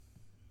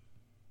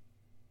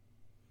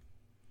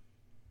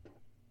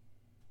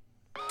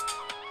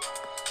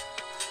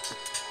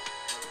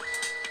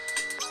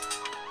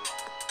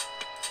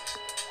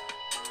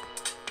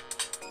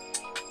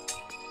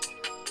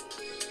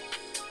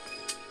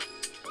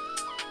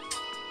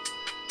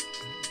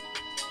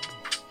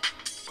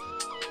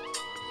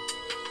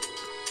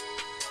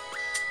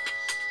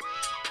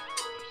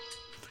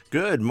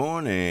Good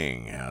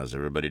morning. How's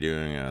everybody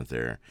doing out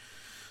there?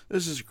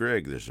 This is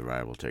Greg, the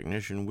survival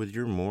technician, with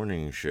your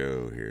morning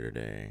show here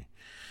today.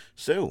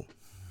 So,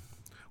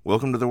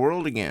 welcome to the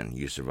world again.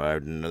 You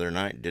survived another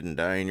night, didn't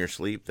die in your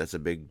sleep. That's a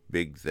big,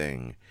 big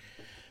thing.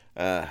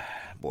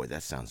 Boy,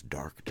 that sounds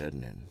dark,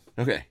 doesn't it?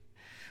 Okay.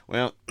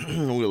 Well,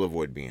 we'll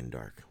avoid being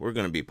dark. We're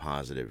going to be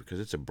positive because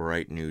it's a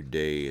bright new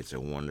day. It's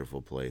a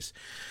wonderful place.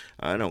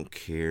 I don't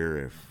care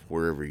if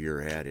wherever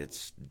you're at,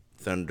 it's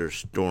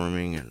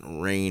thunderstorming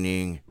and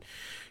raining.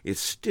 It's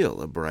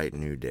still a bright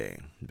new day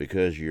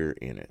because you're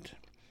in it.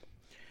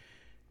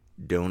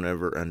 Don't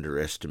ever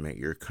underestimate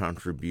your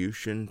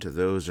contribution to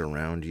those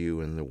around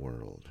you in the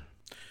world.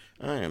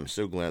 I am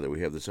so glad that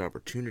we have this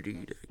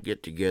opportunity to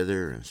get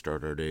together and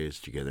start our days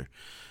together.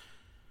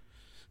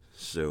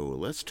 So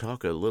let's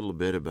talk a little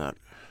bit about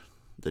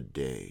the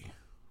day.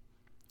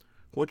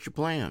 What's your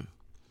plan?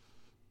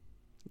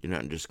 You're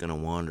not just going to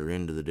wander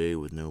into the day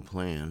with no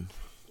plan.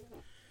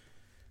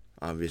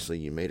 Obviously,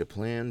 you made a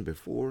plan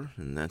before,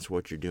 and that's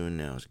what you're doing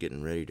now, is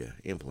getting ready to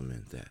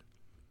implement that.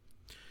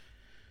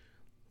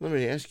 Let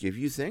me ask you a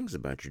few things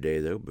about your day,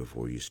 though,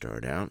 before you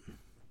start out.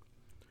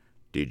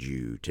 Did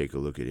you take a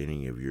look at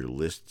any of your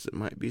lists that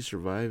might be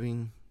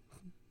surviving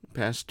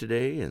past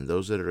today and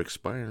those that are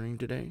expiring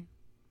today?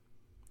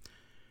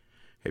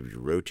 Have you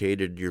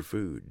rotated your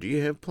food? Do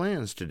you have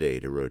plans today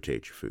to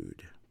rotate your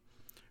food?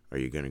 Are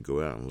you going to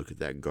go out and look at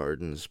that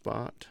garden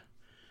spot?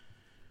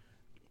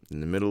 In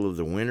the middle of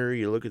the winter,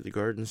 you look at the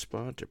garden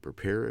spot to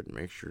prepare it,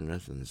 make sure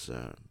nothing's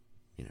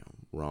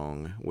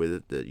wrong with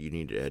it that you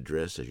need to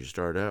address as you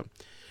start out.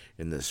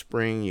 In the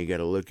spring, you got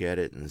to look at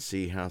it and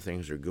see how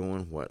things are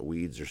going, what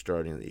weeds are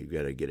starting that you've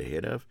got to get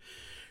ahead of.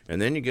 And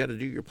then you got to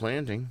do your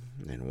planting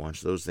and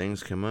watch those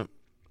things come up.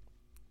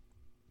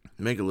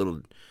 Make a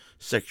little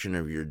section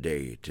of your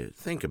day to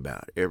think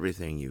about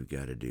everything you've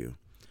got to do.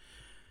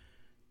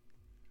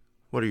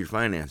 What are your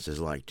finances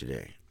like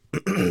today?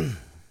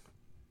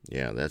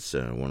 Yeah, that's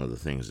one of the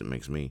things that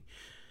makes me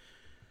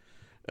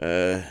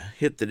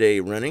hit the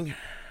day running,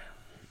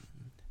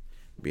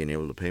 being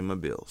able to pay my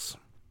bills.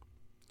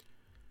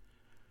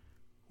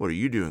 What are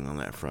you doing on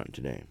that front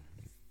today?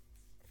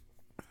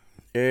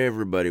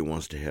 Everybody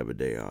wants to have a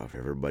day off.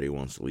 Everybody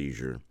wants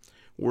leisure.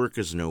 Work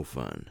is no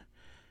fun.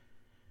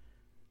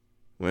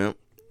 Well,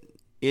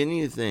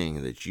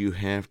 anything that you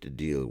have to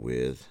deal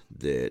with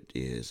that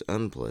is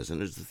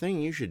unpleasant is the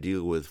thing you should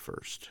deal with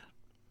first.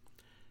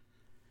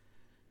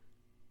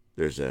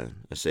 There's a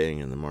saying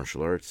in the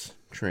martial arts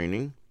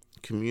training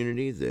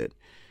community that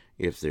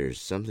if there's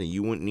something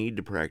you wouldn't need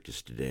to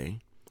practice today,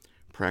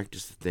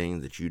 practice the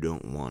thing that you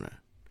don't want to.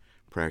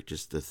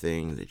 Practice the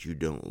thing that you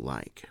don't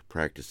like.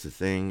 Practice the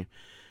thing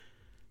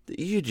that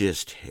you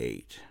just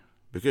hate.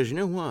 Because you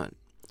know what?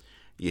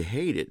 You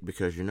hate it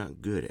because you're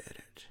not good at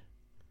it.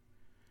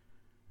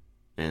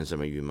 And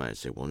some of you might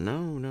say, well,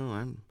 no,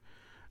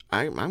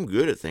 I'm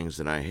good at things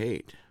that I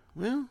hate.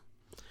 Well,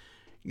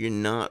 you're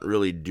not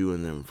really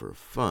doing them for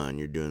fun.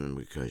 You're doing them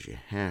because you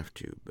have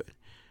to. But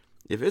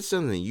if it's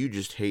something you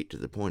just hate to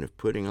the point of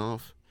putting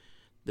off,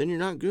 then you're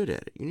not good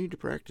at it. You need to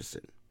practice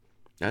it.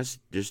 That's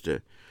just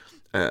an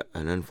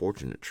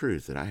unfortunate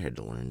truth that I had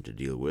to learn to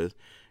deal with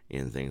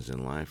in things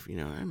in life. You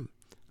know,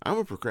 I'm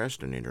a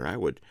procrastinator. I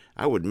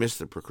would miss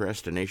the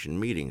procrastination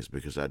meetings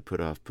because I'd put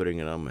off putting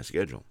it on my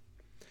schedule.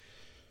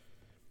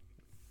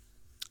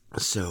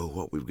 So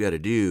what we've got to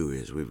do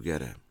is we've got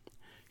to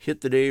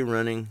hit the day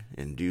running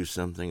and do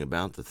something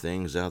about the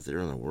things out there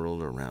in the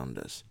world around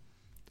us.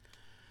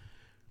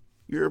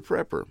 You're a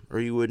prepper, or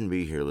you wouldn't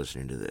be here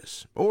listening to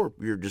this. Or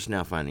you're just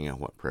now finding out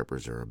what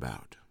preppers are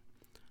about.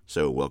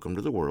 So welcome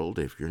to the world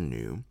if you're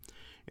new.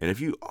 And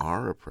if you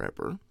are a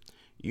prepper,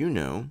 you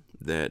know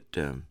that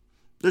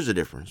there's a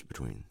difference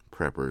between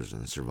preppers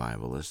and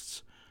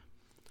survivalists.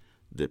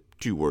 The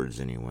two words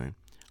anyway.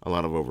 A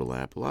lot of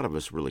overlap. A lot of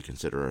us really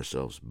consider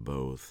ourselves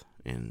both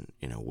in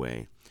a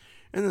way.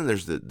 And then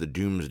there's the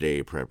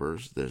doomsday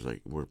preppers. There's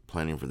we're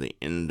planning for the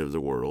end of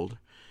the world.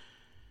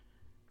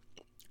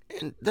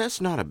 And that's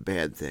not a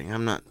bad thing.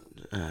 I'm not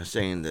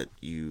saying that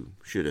you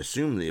should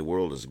assume the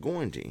world is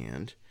going to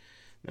end.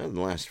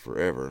 Nothing lasts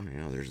forever.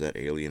 You know, there's that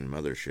alien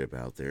mothership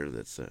out there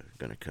that's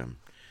going to come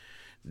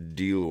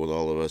deal with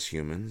all of us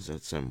humans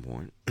at some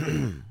point.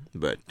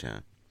 But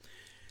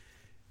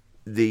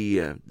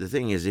the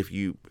thing is, if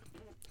you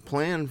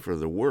plan for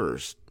the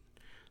worst,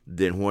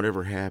 then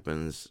whatever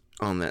happens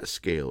on that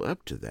scale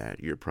up to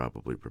that, you're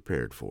probably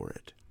prepared for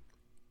it.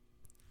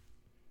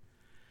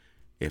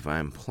 If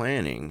I'm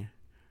planning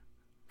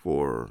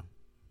for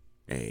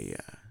a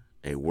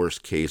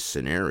worst case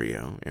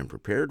scenario and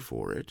prepared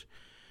for it,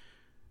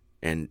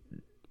 and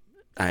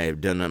I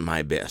have done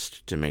my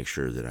best to make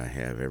sure that I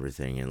have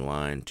everything in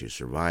line to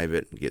survive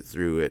it, get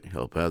through it,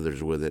 help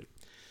others with it,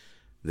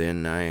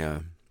 then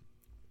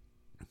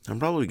I'm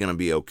probably going to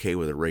be okay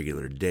with a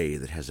regular day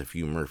that has a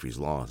few Murphy's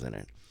Laws in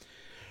it.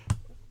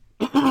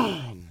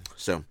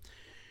 So,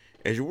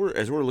 as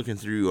we're looking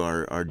through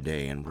our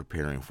day and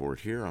preparing for it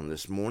here on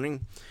this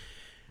morning,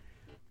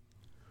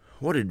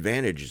 what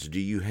advantages do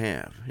you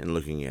have in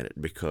looking at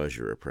it because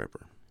you're a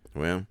prepper?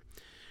 Well,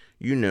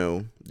 you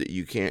know that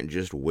you can't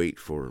just wait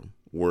for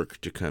work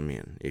to come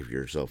in if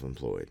you're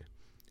self-employed.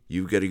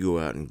 You've got to go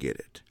out and get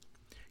it.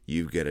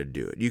 You've got to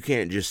do it. You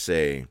can't just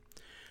say,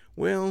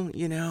 well,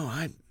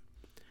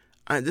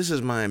 this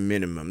is my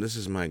minimum. This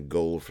is my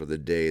goal for the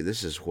day.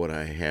 This is what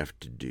I have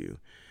to do.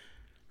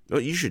 Well,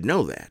 you should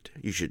know that.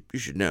 You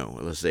should know.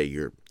 Let's say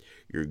your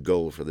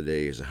goal for the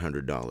day is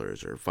 $100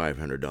 or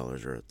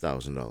 $500 or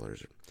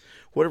 $1,000,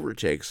 whatever it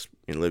takes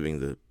in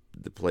living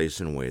the place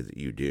and way that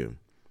you do.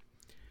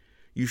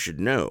 You should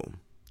know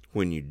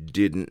when you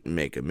didn't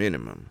make a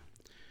minimum.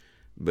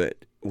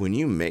 But when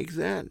you make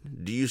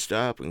that, do you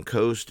stop and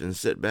coast and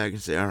sit back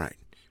and say, all right,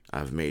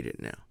 I've made it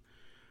now?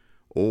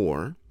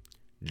 Or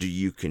do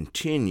you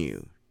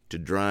continue to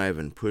drive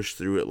and push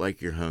through it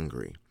like you're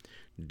hungry?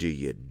 Do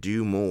you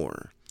do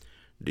more?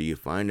 Do you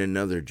find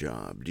another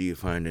job? Do you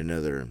find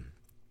another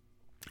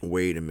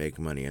way to make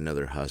money,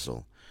 another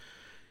hustle?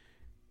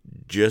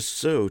 Just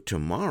so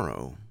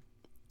tomorrow,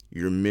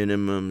 your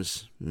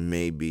minimums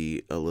may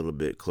be a little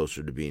bit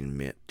closer to being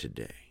met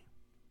today.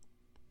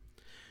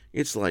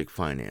 It's like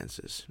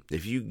finances.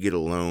 If you get a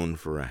loan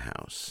for a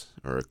house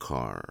or a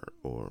car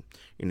or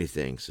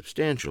anything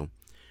substantial,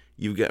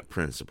 you've got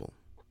principal.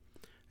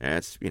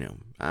 That's,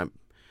 I've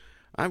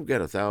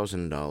got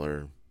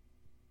 $1,000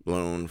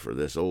 loan for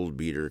this old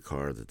beater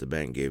car that the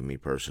bank gave me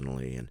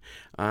personally, and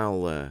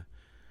I'll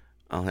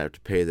have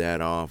to pay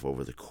that off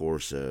over the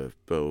course of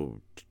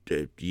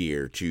a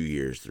year, 2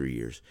 years, 3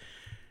 years.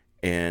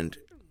 And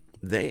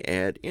they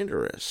add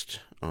interest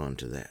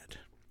onto that.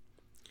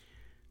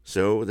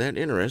 So that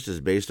interest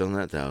is based on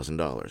that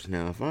 $1,000.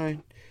 Now, if I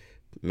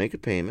make a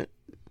payment,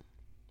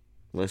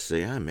 let's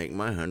say I make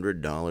my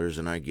 $100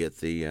 and I get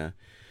the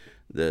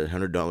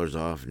 $100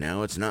 off.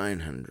 Now it's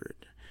 $900,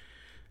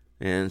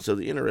 and so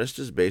the interest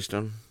is based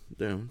on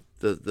the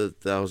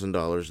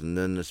 $1,000, and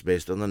then it's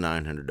based on the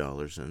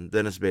 $900, and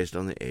then it's based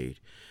on the $800.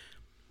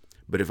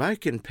 But if I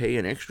can pay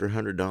an extra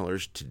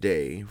 $100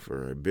 today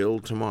for a bill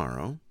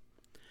tomorrow,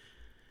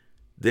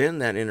 then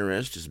that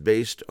interest is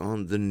based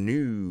on the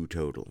new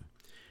total.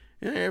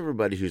 And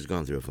everybody who's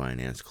gone through a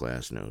finance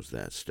class knows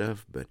that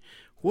stuff, but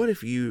what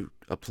if you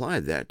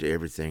applied that to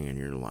everything in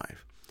your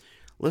life?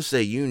 Let's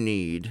say you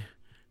need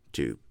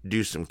to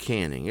do some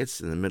canning.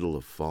 It's in the middle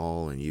of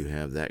fall, and you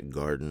have that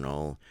garden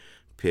all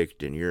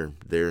picked, and you're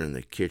there in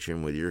the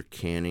kitchen with your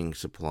canning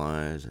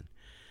supplies. And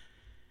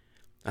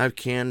I've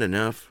canned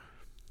enough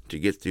to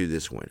get through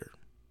this winter.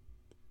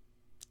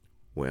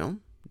 Well,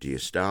 do you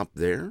stop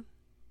there?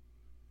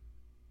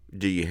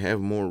 Do you have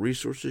more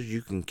resources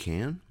you can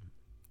can?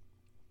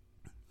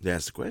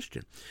 That's the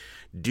question.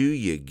 Do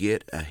you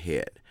get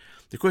ahead?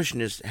 The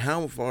question is,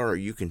 how far are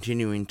you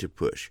continuing to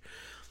push?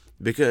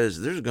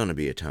 Because there's going to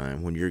be a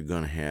time when you're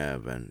going to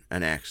have an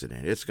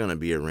accident. It's going to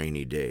be a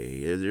rainy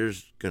day.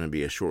 There's going to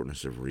be a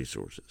shortness of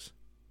resources.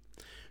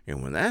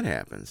 And when that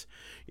happens,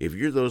 if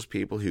you're those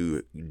people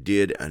who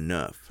did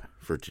enough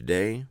for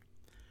today,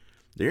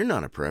 you're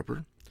not a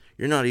prepper.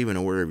 You're not even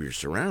aware of your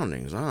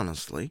surroundings,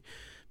 honestly,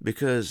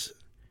 because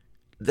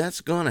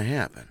that's going to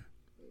happen.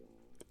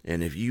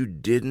 And if you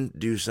didn't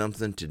do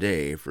something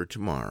today for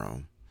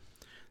tomorrow,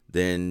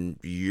 then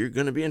you're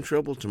going to be in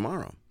trouble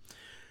tomorrow.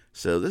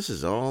 So this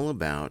is all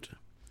about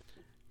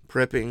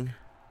prepping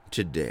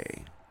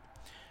today.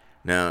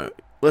 Now,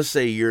 let's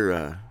say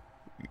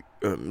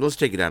let's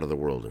take it out of the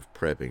world of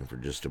prepping for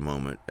just a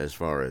moment as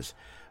far as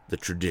the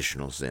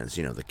traditional sense,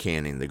 the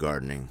canning, the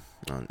gardening,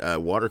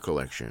 water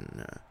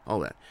collection, all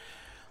that.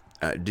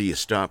 Do you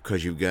stop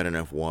because you've got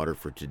enough water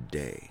for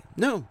today?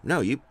 No,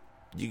 you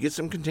get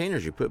some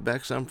containers, you put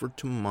back some for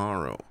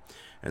tomorrow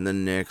and the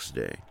next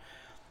day.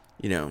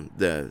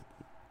 The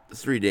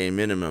 3-day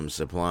minimum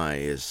supply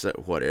is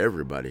what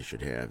everybody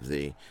should have.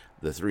 The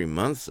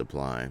 3-month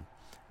supply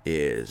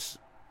is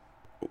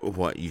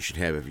what you should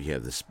have if you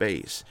have the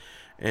space.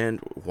 And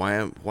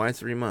why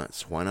 3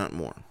 months? Why not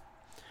more?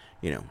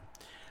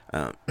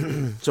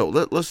 So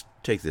let's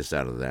take this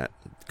out of that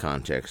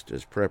context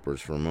as preppers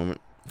for a moment,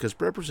 because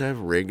preppers have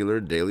regular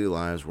daily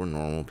lives. We're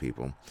normal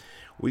people.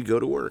 We go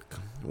to work.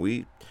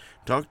 We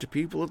talk to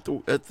people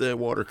at the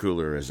water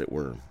cooler, as it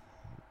were.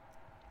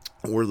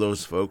 We're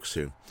those folks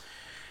who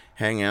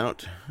hang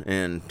out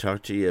and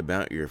talk to you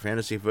about your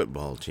fantasy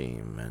football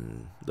team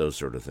and those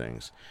sort of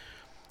things.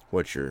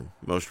 What's your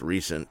most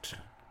recent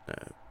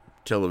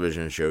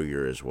television show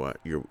you're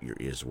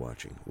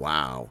watching?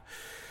 Wow.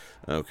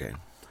 Okay.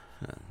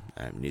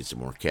 I need some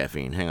more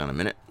caffeine. Hang on a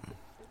minute.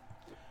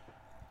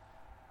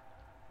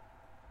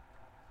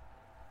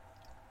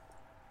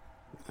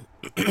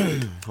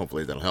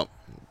 Hopefully that'll help.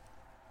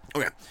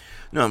 Okay.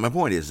 No, my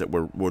point is that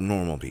we're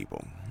normal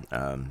people.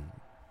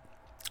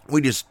 We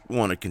just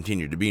want to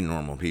continue to be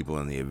normal people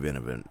in the event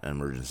of an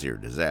emergency or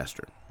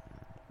disaster.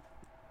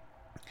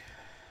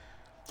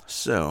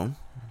 So,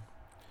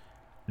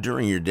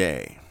 during your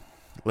day,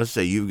 let's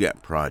say you've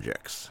got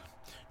projects.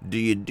 Do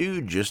you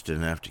do just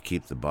enough to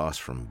keep the boss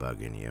from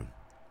bugging you?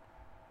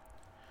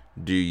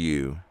 Do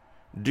you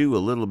do a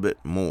little bit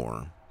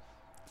more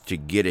to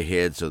get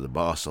ahead so the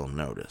boss will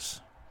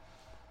notice?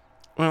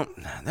 Well,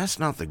 that's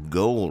not the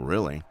goal,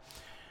 really.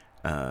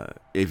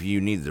 If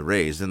you need the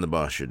raise, then the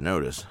boss should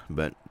notice.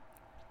 But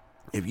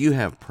if you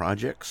have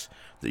projects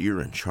that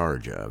you're in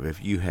charge of,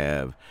 if you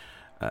have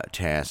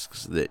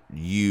tasks that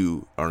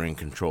you are in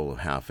control of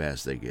how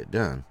fast they get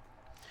done,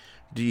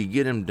 do you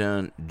get them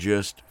done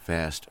just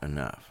fast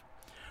enough?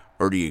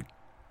 Or do you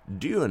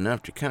do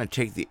enough to kind of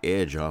take the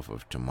edge off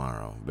of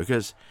tomorrow?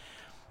 Because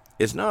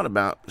it's not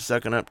about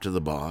sucking up to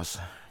the boss,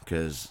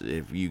 because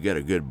if you get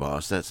a good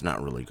boss, that's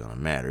not really going to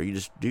matter. You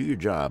just do your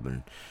job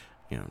and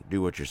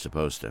do what you're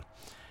supposed to.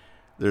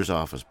 There's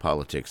office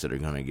politics that are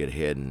going to get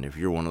ahead, and if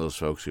you're one of those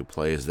folks who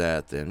plays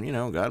that, then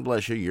God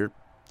bless you.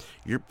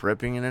 You're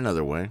prepping in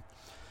another way,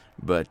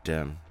 but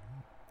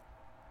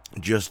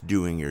just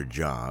doing your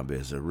job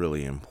is a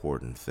really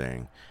important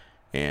thing.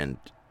 And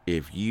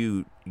if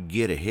you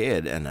get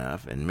ahead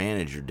enough and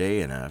manage your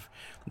day enough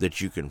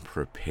that you can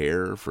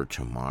prepare for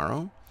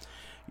tomorrow,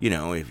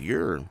 if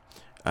you're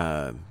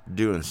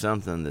doing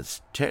something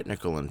that's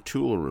technical and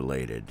tool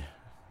related,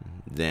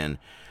 then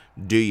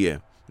do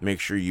you make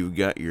sure you've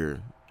got your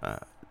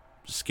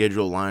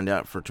schedule lined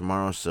out for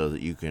tomorrow so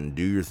that you can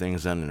do your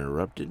things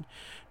uninterrupted?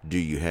 Do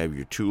you have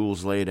your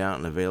tools laid out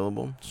and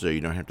available so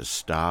you don't have to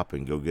stop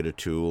and go get a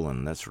tool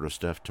and that sort of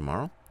stuff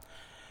tomorrow?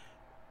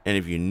 And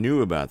if you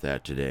knew about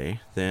that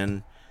today,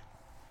 then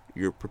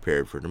you're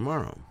prepared for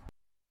tomorrow.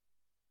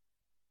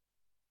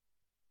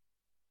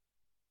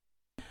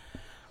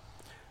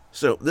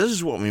 So this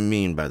is what we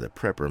mean by the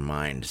prepper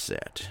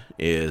mindset,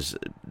 is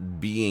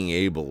being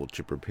able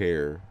to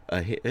prepare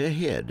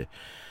ahead.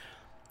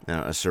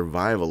 Now, a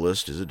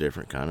survivalist is a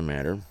different kind of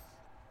matter.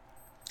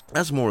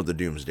 That's more of the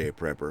doomsday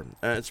prepper.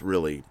 It's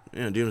really,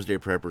 doomsday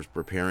preppers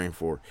preparing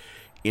for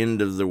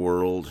end of the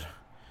world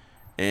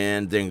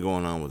and then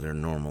going on with their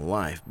normal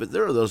life. But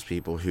there are those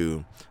people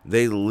who,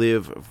 they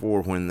live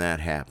for when that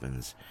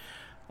happens.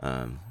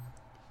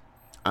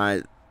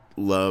 I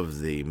love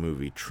the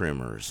movie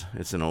Tremors.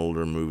 It's an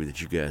older movie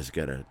that you guys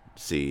gotta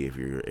see if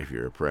you're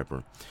a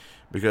prepper,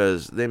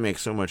 because they make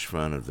so much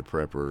fun of the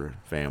prepper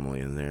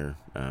family in there.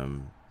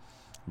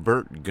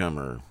 Burt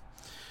Gummer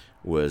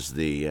was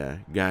the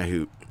guy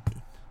who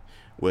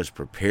was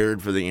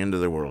prepared for the end of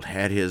the world,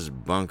 had his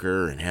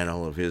bunker and had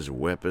all of his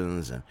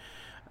weapons and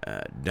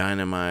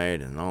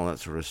dynamite and all that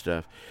sort of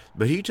stuff.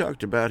 But he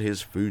talked about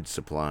his food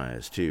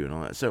supplies too and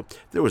all that. So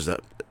there was a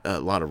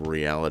lot of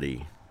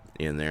reality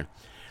in there.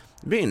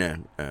 Being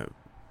a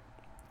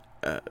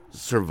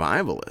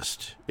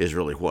survivalist is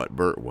really what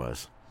Burt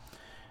was.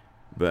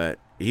 But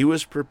he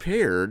was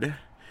prepared,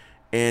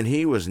 and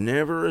he was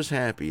never as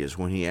happy as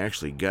when he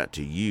actually got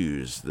to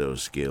use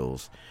those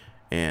skills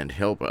and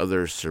help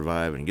others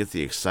survive and get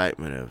the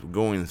excitement of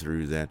going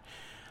through that.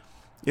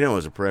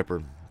 As a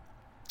prepper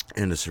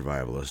and a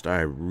survivalist,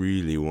 I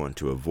really want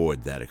to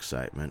avoid that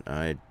excitement.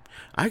 I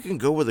can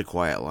go with a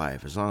quiet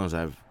life as long as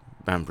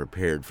I'm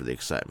prepared for the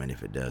excitement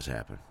if it does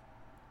happen.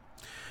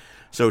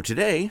 So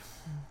today,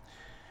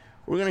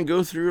 we're going to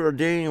go through our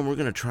day and we're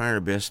going to try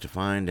our best to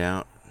find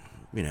out,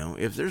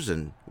 if there's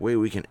a way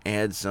we can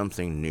add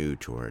something new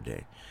to our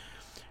day.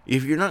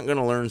 If you're not going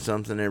to learn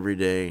something every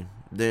day,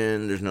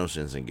 then there's no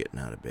sense in getting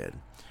out of bed.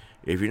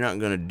 If you're not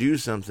going to do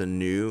something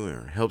new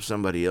or help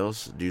somebody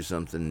else do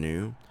something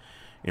new,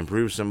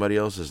 improve somebody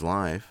else's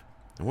life,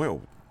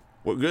 well,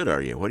 what good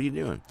are you? What are you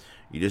doing?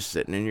 You're just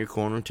sitting in your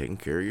corner taking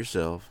care of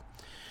yourself.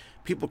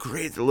 People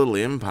create their little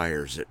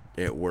empires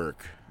at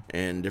work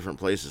and different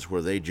places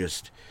where they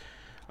just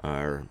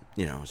are,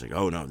 it's like,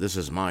 oh no, this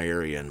is my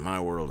area and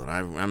my world and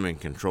I'm in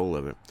control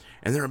of it.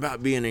 And they're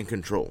about being in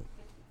control.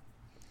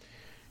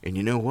 And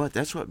you know what?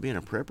 That's what being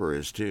a prepper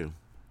is too.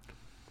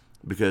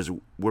 Because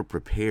we're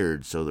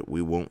prepared so that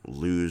we won't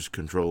lose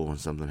control when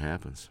something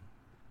happens.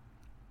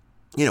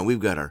 We've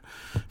got our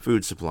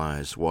food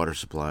supplies, water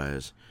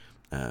supplies,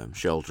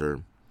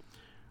 shelter.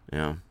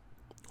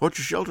 What's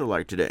your shelter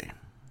like today?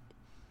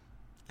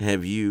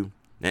 Have you,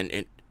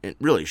 and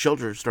really,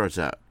 shelter starts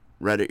out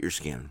right at your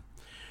skin.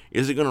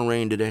 Is it going to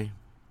rain today?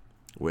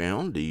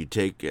 Well, do you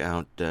take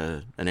out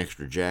an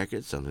extra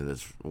jacket, something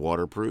that's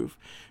waterproof?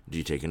 Do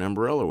you take an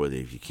umbrella with you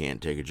if you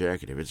can't take a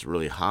jacket? If it's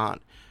really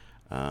hot,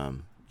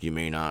 you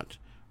may not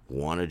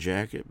want a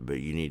jacket,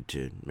 but you need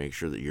to make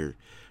sure that you're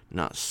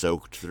not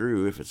soaked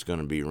through if it's going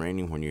to be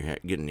raining when you're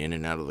getting in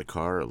and out of the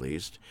car at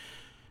least.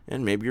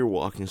 And maybe you're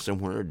walking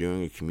somewhere or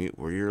doing a commute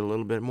where you're a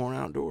little bit more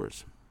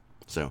outdoors.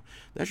 So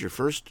that's your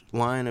first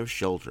line of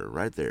shelter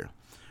right there.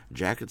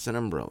 Jackets and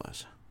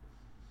umbrellas.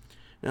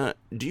 Now,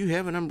 do you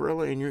have an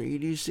umbrella in your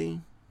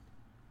EDC?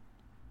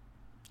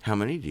 How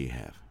many do you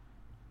have?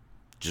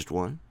 Just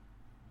one?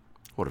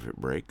 What if it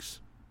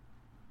breaks?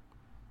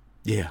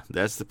 Yeah,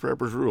 that's the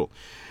prepper's rule.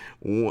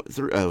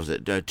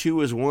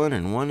 Two is one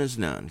and one is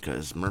none,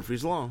 because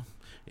Murphy's Law,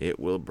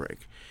 it will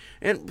break.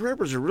 And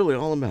preppers are really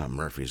all about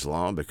Murphy's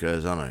Law,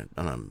 because on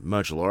a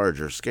much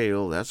larger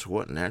scale, that's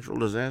what natural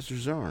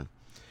disasters are.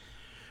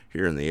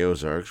 Here in the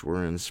Ozarks,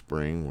 we're in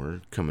spring.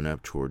 We're coming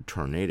up toward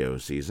tornado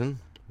season.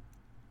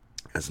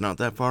 It's not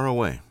that far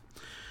away.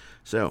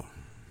 So,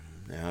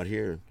 out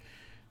here,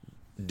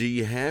 do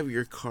you have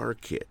your car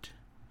kit?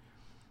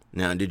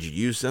 Now, did you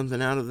use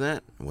something out of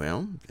that?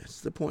 Well,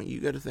 that's the point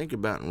you got to think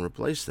about and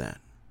replace that.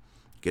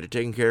 Get it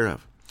taken care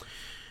of.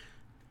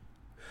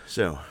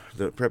 So,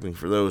 the prepping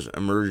for those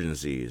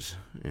emergencies,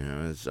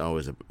 it's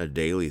always a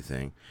daily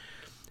thing.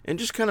 And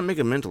just kind of make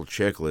a mental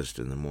checklist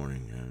in the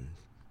morning.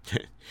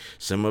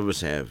 Some of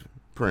us have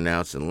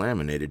printouts and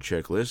laminated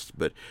checklists,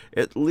 but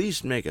at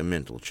least make a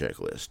mental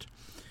checklist.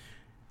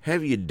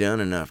 Have you done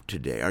enough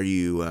today? Are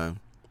you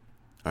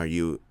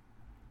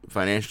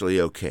financially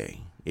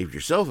okay? If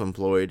you're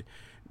self-employed,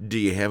 do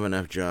you have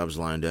enough jobs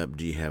lined up?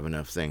 Do you have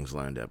enough things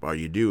lined up? Are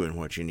you doing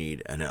what you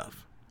need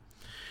enough?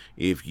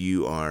 If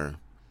you are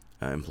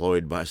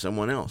employed by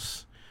someone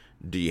else,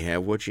 do you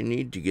have what you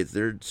need to get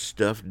their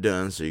stuff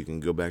done so you can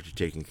go back to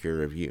taking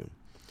care of you?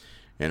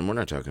 And we're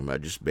not talking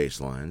about just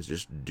baselines,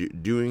 just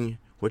doing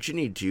what you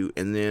need to,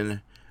 and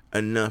then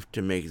enough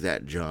to make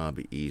that job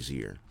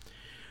easier.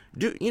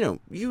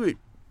 You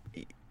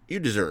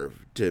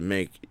deserve to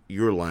make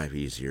your life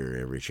easier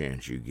every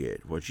chance you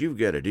get. What you've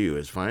got to do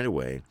is find a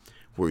way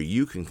where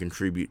you can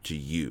contribute to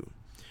you.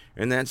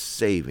 And that's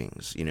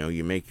savings.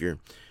 You make your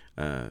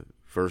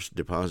first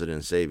deposit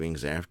in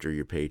savings after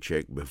your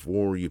paycheck,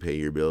 before you pay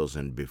your bills,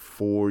 and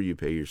before you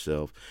pay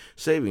yourself.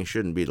 Savings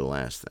shouldn't be the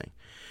last thing.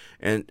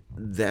 And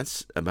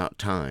that's about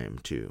time,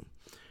 too.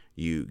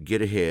 You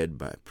get ahead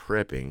by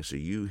prepping so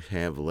you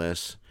have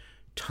less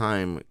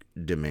time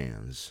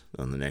demands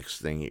on the next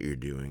thing that you're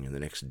doing and the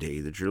next day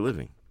that you're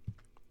living.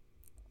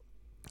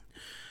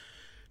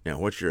 Now,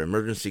 what's your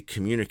emergency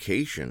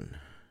communication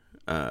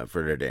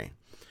for today?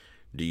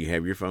 Do you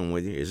have your phone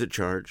with you? Is it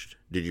charged?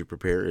 Did you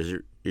prepare? Is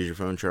your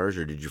phone charged,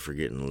 or did you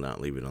forget and not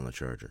leave it on the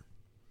charger?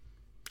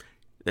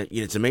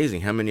 It's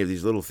amazing how many of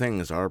these little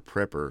things are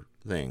prepper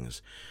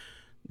things.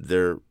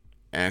 They're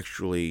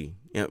actually,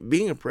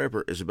 being a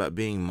prepper is about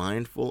being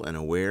mindful and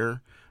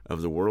aware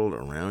of the world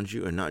around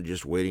you and not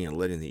just waiting and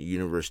letting the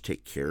universe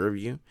take care of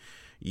you.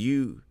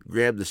 You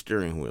grab the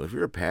steering wheel. If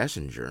you're a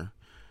passenger,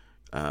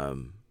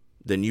 then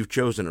you've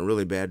chosen a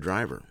really bad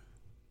driver.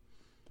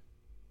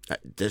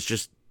 That's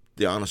just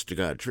the honest to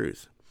God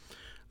truth.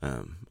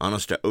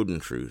 Honest to Odin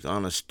truth.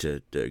 Honest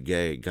to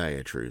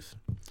Gaia truth.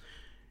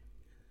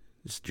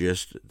 It's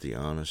just the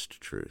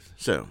honest truth.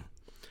 So,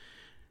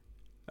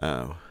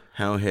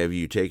 how have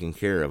you taken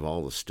care of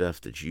all the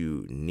stuff that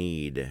you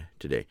need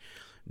today?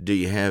 Do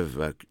you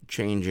have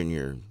change in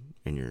your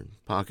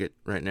pocket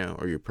right now,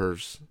 or your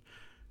purse?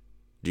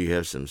 Do you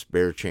have some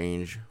spare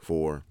change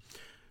for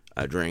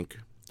a drink,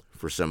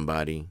 for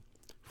somebody,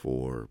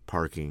 for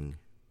parking?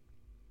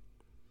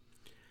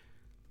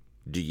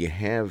 Do you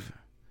have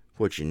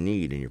what you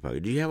need in your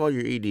pocket? Do you have all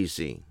your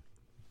EDC?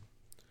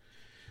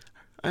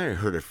 I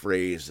heard a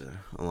phrase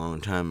a long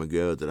time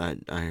ago that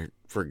I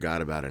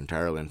forgot about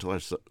entirely until I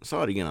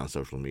saw it again on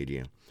social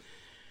media.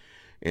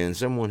 And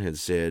someone had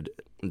said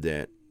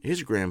that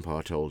his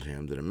grandpa told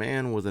him that a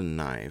man with a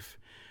knife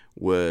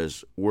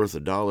was worth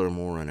 $1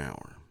 more an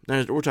hour.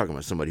 Now, we're talking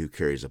about somebody who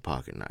carries a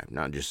pocket knife,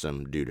 not just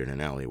some dude in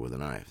an alley with a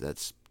knife.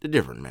 That's a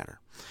different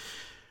matter.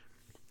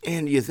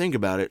 And you think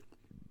about it,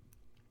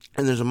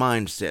 and there's a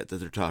mindset that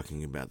they're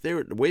talking about. They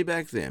were way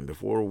back then,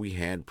 before we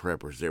had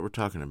preppers, they were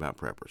talking about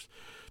preppers.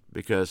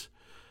 Because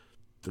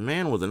the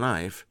man with a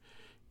knife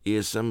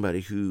is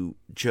somebody who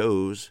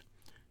chose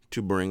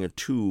to bring a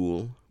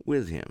tool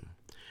with him.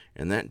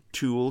 And that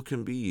tool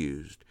can be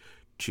used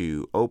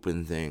to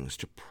open things,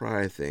 to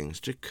pry things,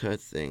 to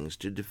cut things,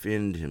 to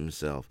defend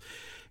himself.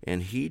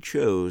 And he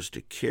chose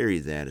to carry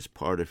that as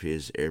part of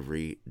his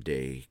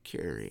everyday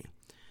carry.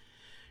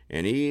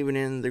 And even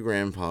in the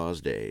grandpa's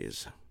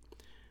days,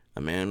 a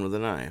man with a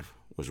knife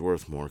was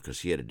worth more because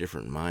he had a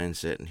different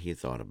mindset and he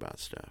thought about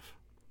stuff.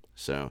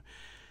 So,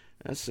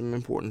 that's some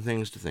important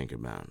things to think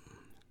about.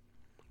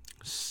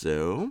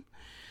 So,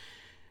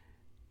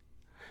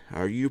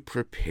 are you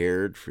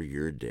prepared for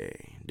your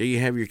day? Do you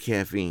have your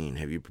caffeine?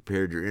 Have you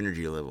prepared your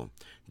energy level?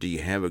 Do you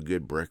have a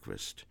good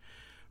breakfast?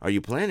 Are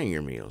you planning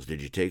your meals?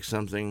 Did you take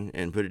something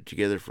and put it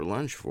together for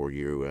lunch for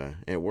you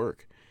at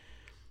work?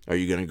 Are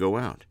you going to go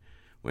out?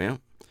 Well,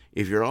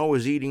 if you're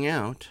always eating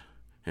out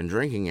and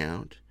drinking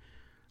out,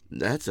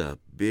 that's a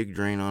big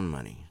drain on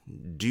money.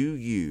 Do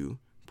you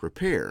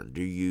prepare?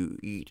 Do you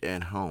eat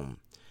at home?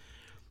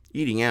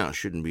 Eating out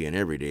shouldn't be an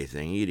everyday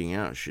thing. Eating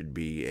out should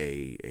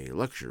be a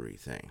luxury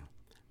thing.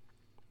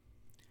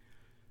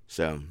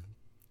 So,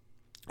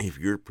 if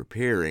you're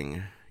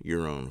preparing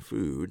your own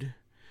food,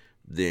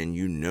 then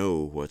you know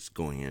what's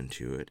going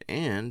into it,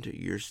 and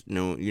you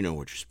know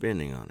what you're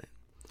spending on it.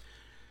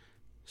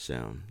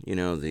 So,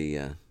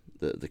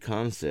 the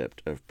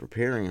concept of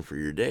preparing for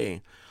your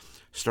day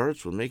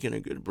starts with making a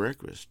good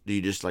breakfast. Do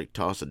you just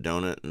toss a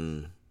donut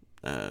and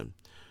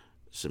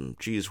some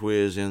cheese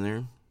whiz in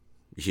there?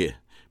 Yeah,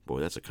 boy,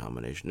 that's a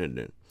combination, isn't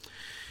it?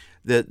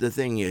 The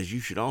thing is, you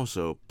should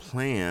also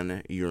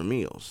plan your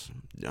meals.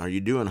 Are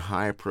you doing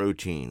high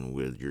protein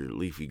with your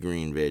leafy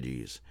green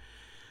veggies?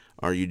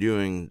 Are you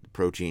doing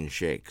protein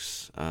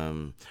shakes?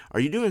 Are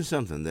you doing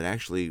something that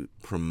actually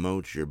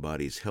promotes your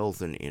body's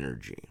health and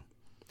energy?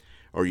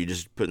 Or are you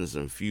just putting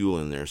some fuel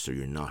in there so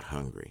you're not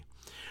hungry?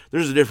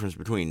 There's a difference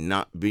between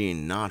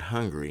not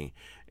hungry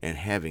and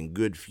having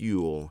good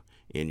fuel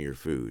in your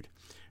food.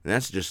 And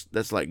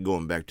that's like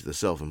going back to the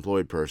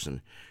self-employed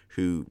person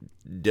who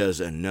does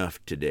enough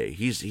today.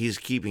 He's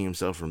keeping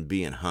himself from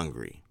being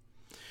hungry.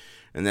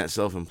 And that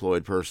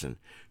self-employed person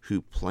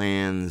who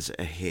plans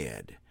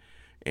ahead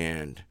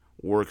and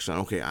works on,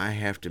 okay, I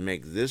have to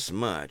make this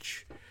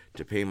much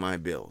to pay my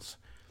bills.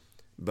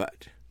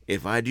 But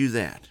if I do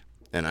that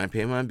and I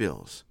pay my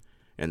bills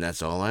and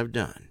that's all I've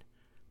done,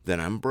 then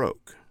I'm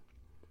broke.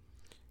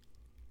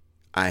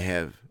 I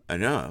have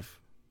enough,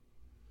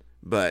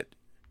 but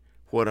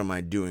what am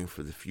I doing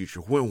for the future?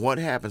 What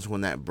happens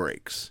when that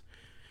breaks?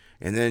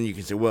 And then you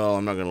can say, well,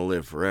 I'm not going to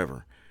live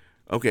forever.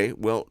 Okay,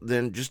 well,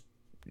 then just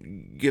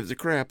give the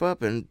crap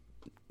up and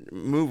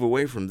move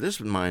away from this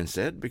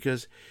mindset,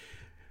 because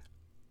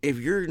if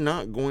you're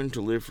not going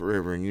to live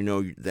forever, and you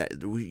know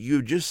that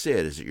you just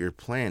said is that you're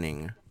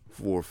planning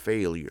for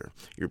failure.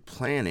 You're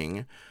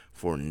planning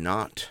for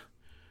not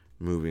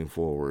moving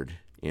forward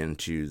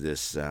into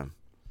this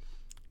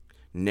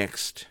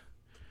next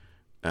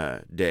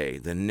day,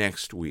 the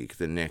next week,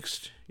 the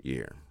next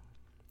year.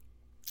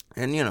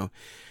 And,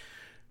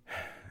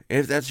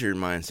 if that's your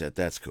mindset,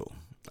 that's cool.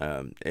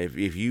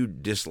 If you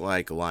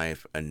dislike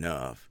life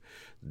enough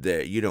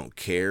that you don't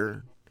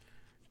care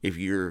if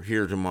you're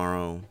here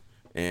tomorrow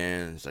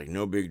and it's like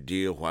no big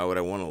deal, why would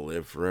I want to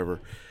live forever?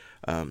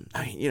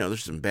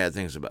 There's some bad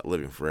things about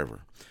living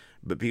forever.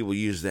 But people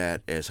use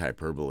that as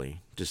hyperbole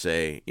to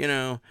say,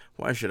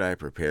 why should I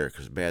prepare?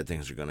 Because bad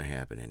things are going to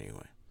happen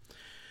anyway.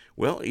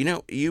 Well,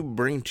 you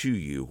bring to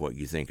you what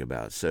you think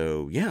about.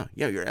 So, yeah,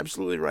 you're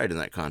absolutely right in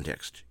that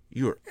context.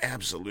 You're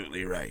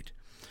absolutely right.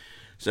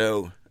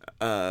 So,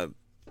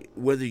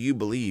 whether you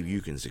believe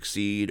you can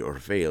succeed or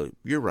fail,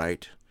 you're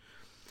right.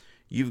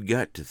 You've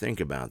got to think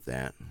about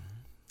that.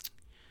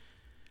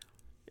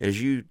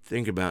 As you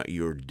think about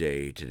your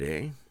day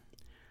today,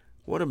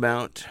 what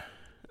about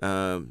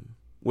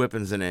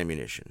weapons and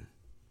ammunition?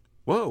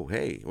 Whoa,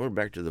 hey, we're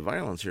back to the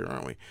violence here,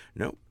 aren't we?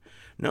 Nope.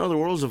 No, the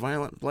world's a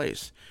violent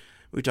place.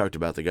 We talked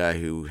about the guy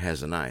who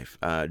has a knife.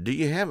 Do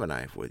you have a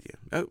knife with you?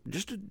 Oh,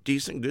 just a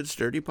decent, good,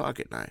 sturdy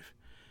pocket knife.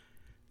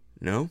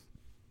 No?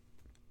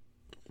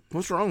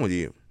 What's wrong with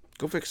you?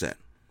 Go fix that.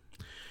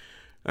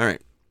 All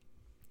right.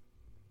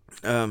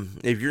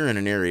 If you're in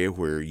an area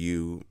where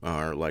you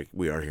are, like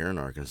we are here in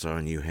Arkansas,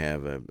 and you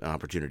have an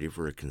opportunity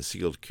for a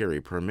concealed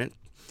carry permit,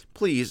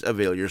 please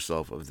avail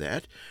yourself of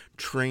that.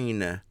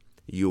 Train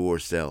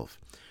yourself.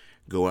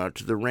 Go out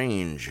to the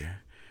range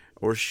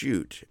or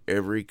shoot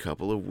every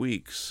couple of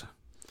weeks.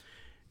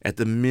 At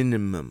the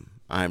minimum,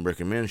 I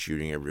recommend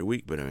shooting every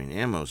week, but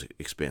ammo's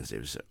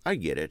expensive, so I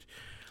get it.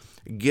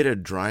 Get a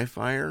dry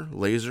fire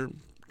laser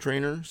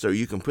trainer so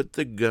you can put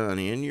the gun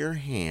in your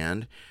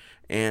hand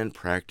and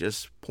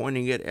practice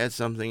pointing it at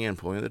something and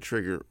pulling the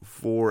trigger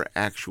for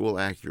actual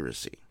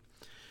accuracy.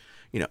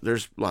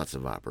 There's lots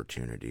of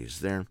opportunities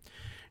there.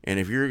 And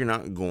if you're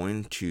not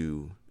going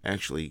to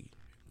actually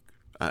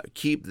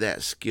keep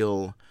that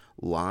skill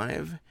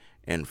live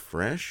and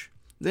fresh,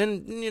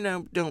 then,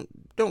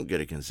 don't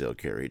get a concealed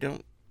carry.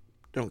 Don't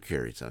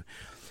carry something.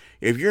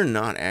 If you're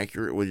not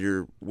accurate with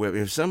your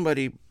weapon, if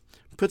somebody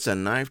puts a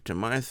knife to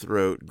my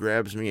throat,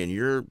 grabs me, and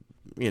you're,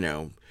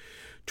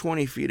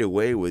 20 feet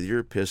away with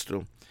your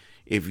pistol,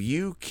 if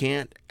you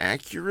can't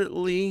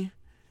accurately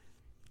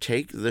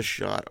take the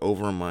shot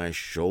over my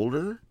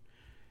shoulder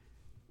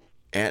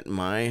at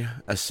my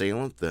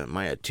assailant,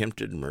 my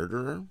attempted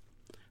murderer,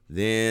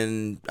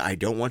 then I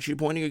don't want you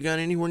pointing a gun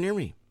anywhere near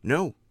me.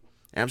 No,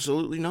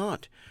 absolutely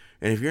not.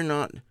 And if you're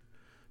not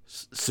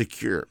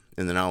secure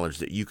in the knowledge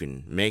that you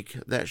can make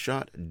that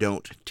shot,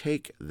 don't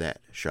take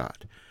that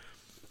shot.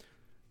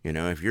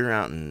 If you're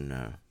out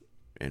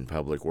in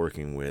public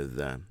working with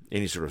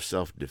any sort of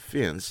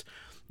self-defense,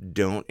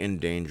 don't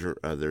endanger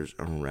others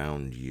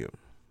around you.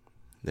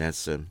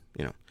 That's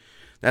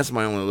that's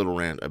my only little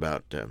rant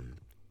about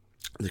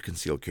the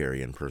concealed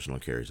carry and personal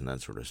carries and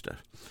that sort of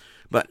stuff.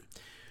 But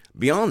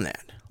beyond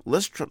that,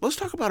 let's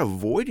talk about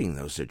avoiding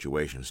those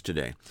situations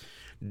today.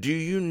 Do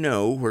you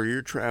know where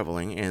you're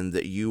traveling and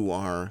that you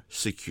are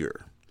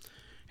secure?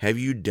 Have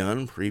you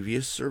done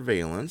previous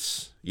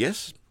surveillance?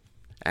 Yes,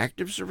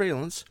 active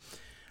surveillance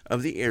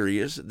of the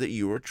areas that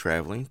you are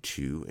traveling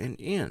to and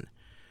in.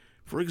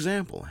 For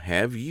example,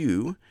 have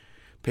you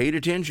paid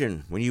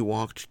attention when you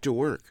walked to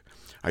work?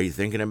 Are you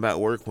thinking about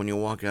work when you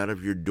walk out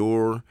of your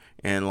door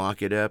and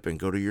lock it up and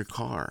go to your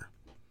car?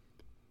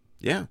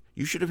 Yeah,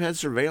 you should have had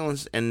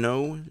surveillance and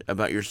know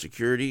about your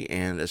security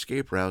and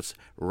escape routes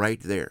right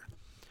there.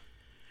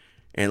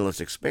 And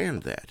let's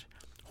expand that.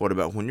 What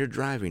about when you're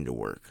driving to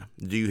work?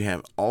 Do you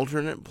have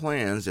alternate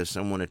plans if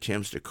someone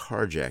attempts to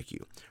carjack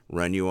you,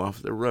 run you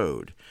off the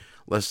road?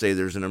 Let's say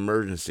there's an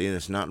emergency and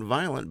it's not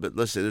violent, but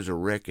let's say there's a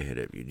wreck ahead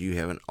of you. Do you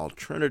have an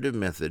alternative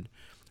method,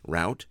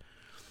 route,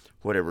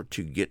 whatever,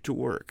 to get to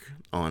work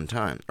on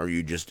time? Are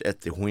you just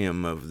at the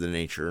whim of the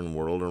nature and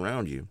world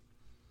around you?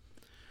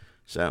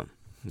 So,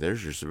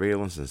 there's your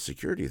surveillance and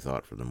security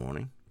thought for the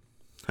morning.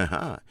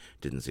 Haha,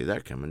 didn't see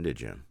that coming,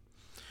 did you?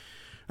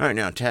 All right,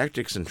 now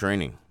tactics and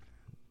training.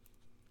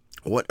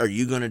 What are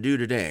you going to do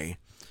today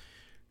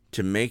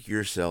to make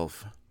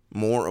yourself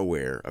more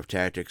aware of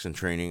tactics and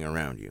training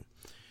around you?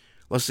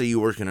 Let's say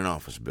you work in an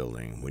office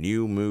building. When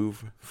you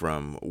move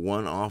from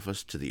one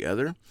office to the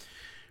other,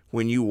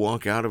 when you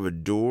walk out of a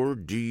door,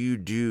 do you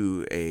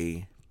do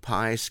a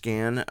pie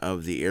scan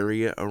of the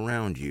area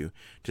around you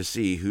to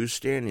see who's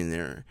standing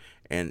there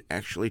and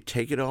actually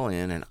take it all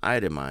in and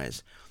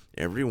itemize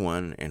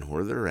everyone and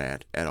where they're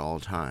at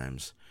all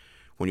times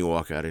when you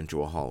walk out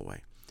into a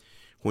hallway?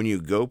 When you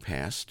go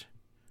past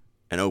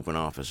an open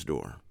office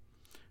door,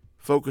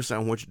 focus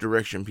on which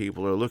direction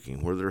people are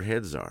looking, where their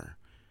heads are.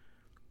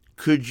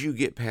 Could you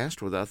get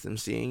past without them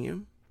seeing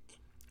you?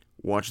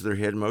 Watch their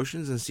head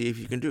motions and see if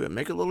you can do it.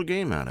 Make a little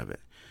game out of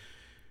it.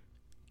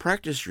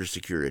 Practice your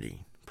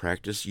security.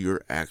 Practice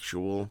your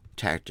actual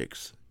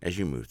tactics as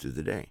you move through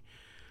the day.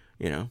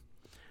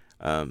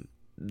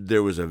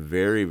 There was a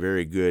very,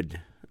 very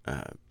good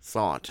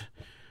thought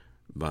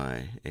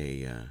by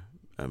a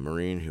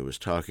Marine who was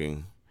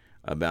talking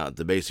about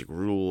the basic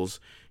rules.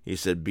 He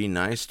said, be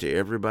nice to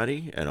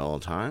everybody at all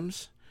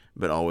times,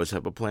 but always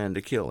have a plan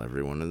to kill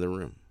everyone in the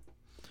room.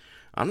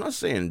 I'm not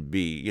saying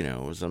be,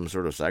 some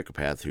sort of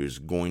psychopath who's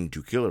going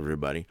to kill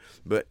everybody,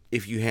 but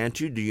if you had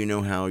to, do you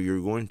know how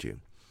you're going to?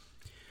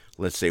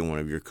 Let's say one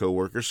of your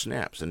coworkers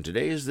snaps, and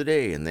today is the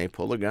day, and they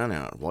pull a gun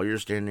out while you're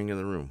standing in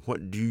the room.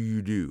 What do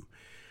you do?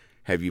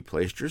 Have you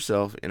placed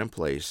yourself in a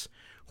place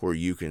where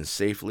you can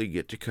safely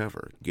get to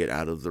cover, get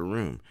out of the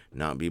room,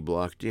 not be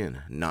blocked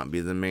in, not be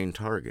the main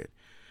target?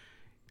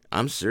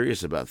 I'm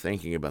serious about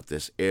thinking about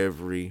this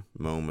every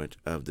moment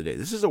of the day.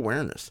 This is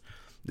awareness.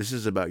 This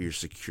is about your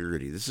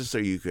security. This is so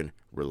you can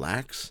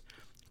relax,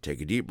 take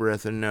a deep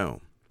breath, and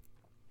know,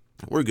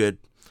 we're good.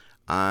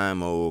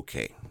 I'm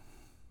okay.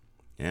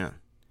 Yeah.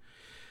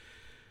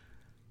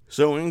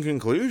 So in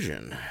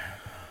conclusion,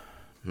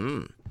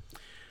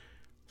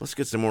 let's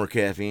get some more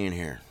caffeine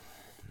here.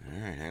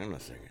 All right, hang on a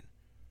second.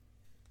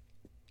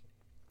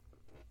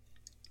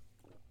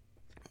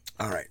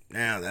 All right,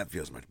 now that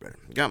feels much better.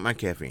 Got my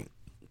caffeine.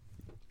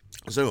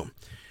 So,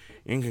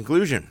 in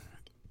conclusion,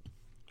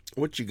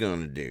 what you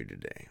gonna do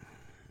today?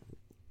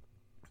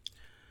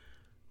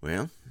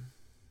 Well,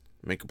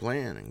 make a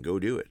plan and go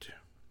do it.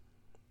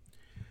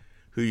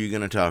 Who you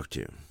gonna talk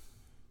to?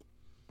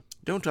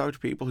 Don't talk to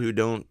people who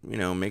don't,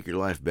 make your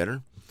life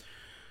better.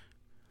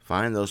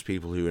 Find those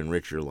people who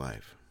enrich your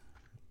life.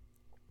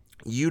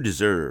 You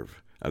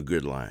deserve a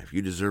good life.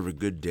 You deserve a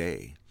good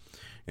day.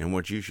 And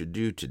what you should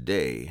do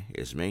today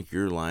is make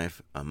your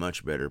life a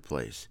much better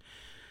place.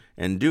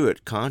 And do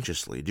it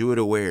consciously. Do it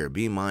aware.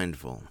 Be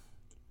mindful.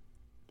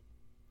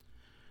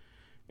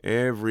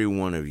 Every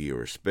one of you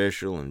are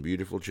special and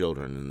beautiful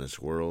children in this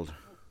world.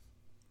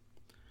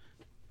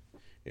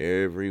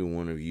 Every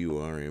one of you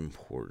are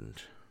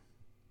important.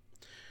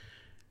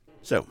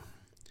 So,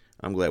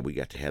 I'm glad we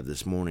got to have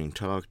this morning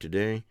talk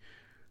today.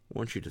 I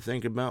want you to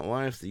think about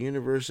life, the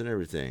universe, and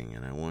everything.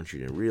 And I want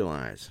you to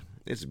realize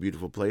it's a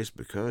beautiful place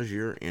because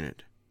you're in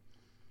it.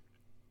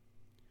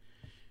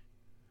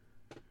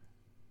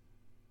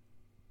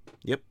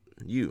 Yep,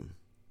 you.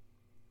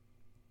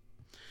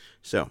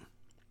 So,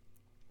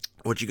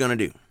 what you gonna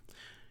do?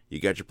 You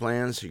got your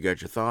plans, you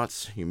got your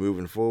thoughts, you're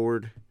moving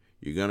forward,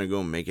 you're gonna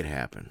go make it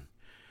happen.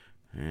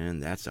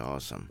 And that's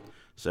awesome.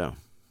 So,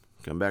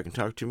 come back and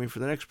talk to me for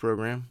the next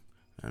program,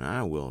 and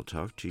I will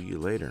talk to you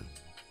later.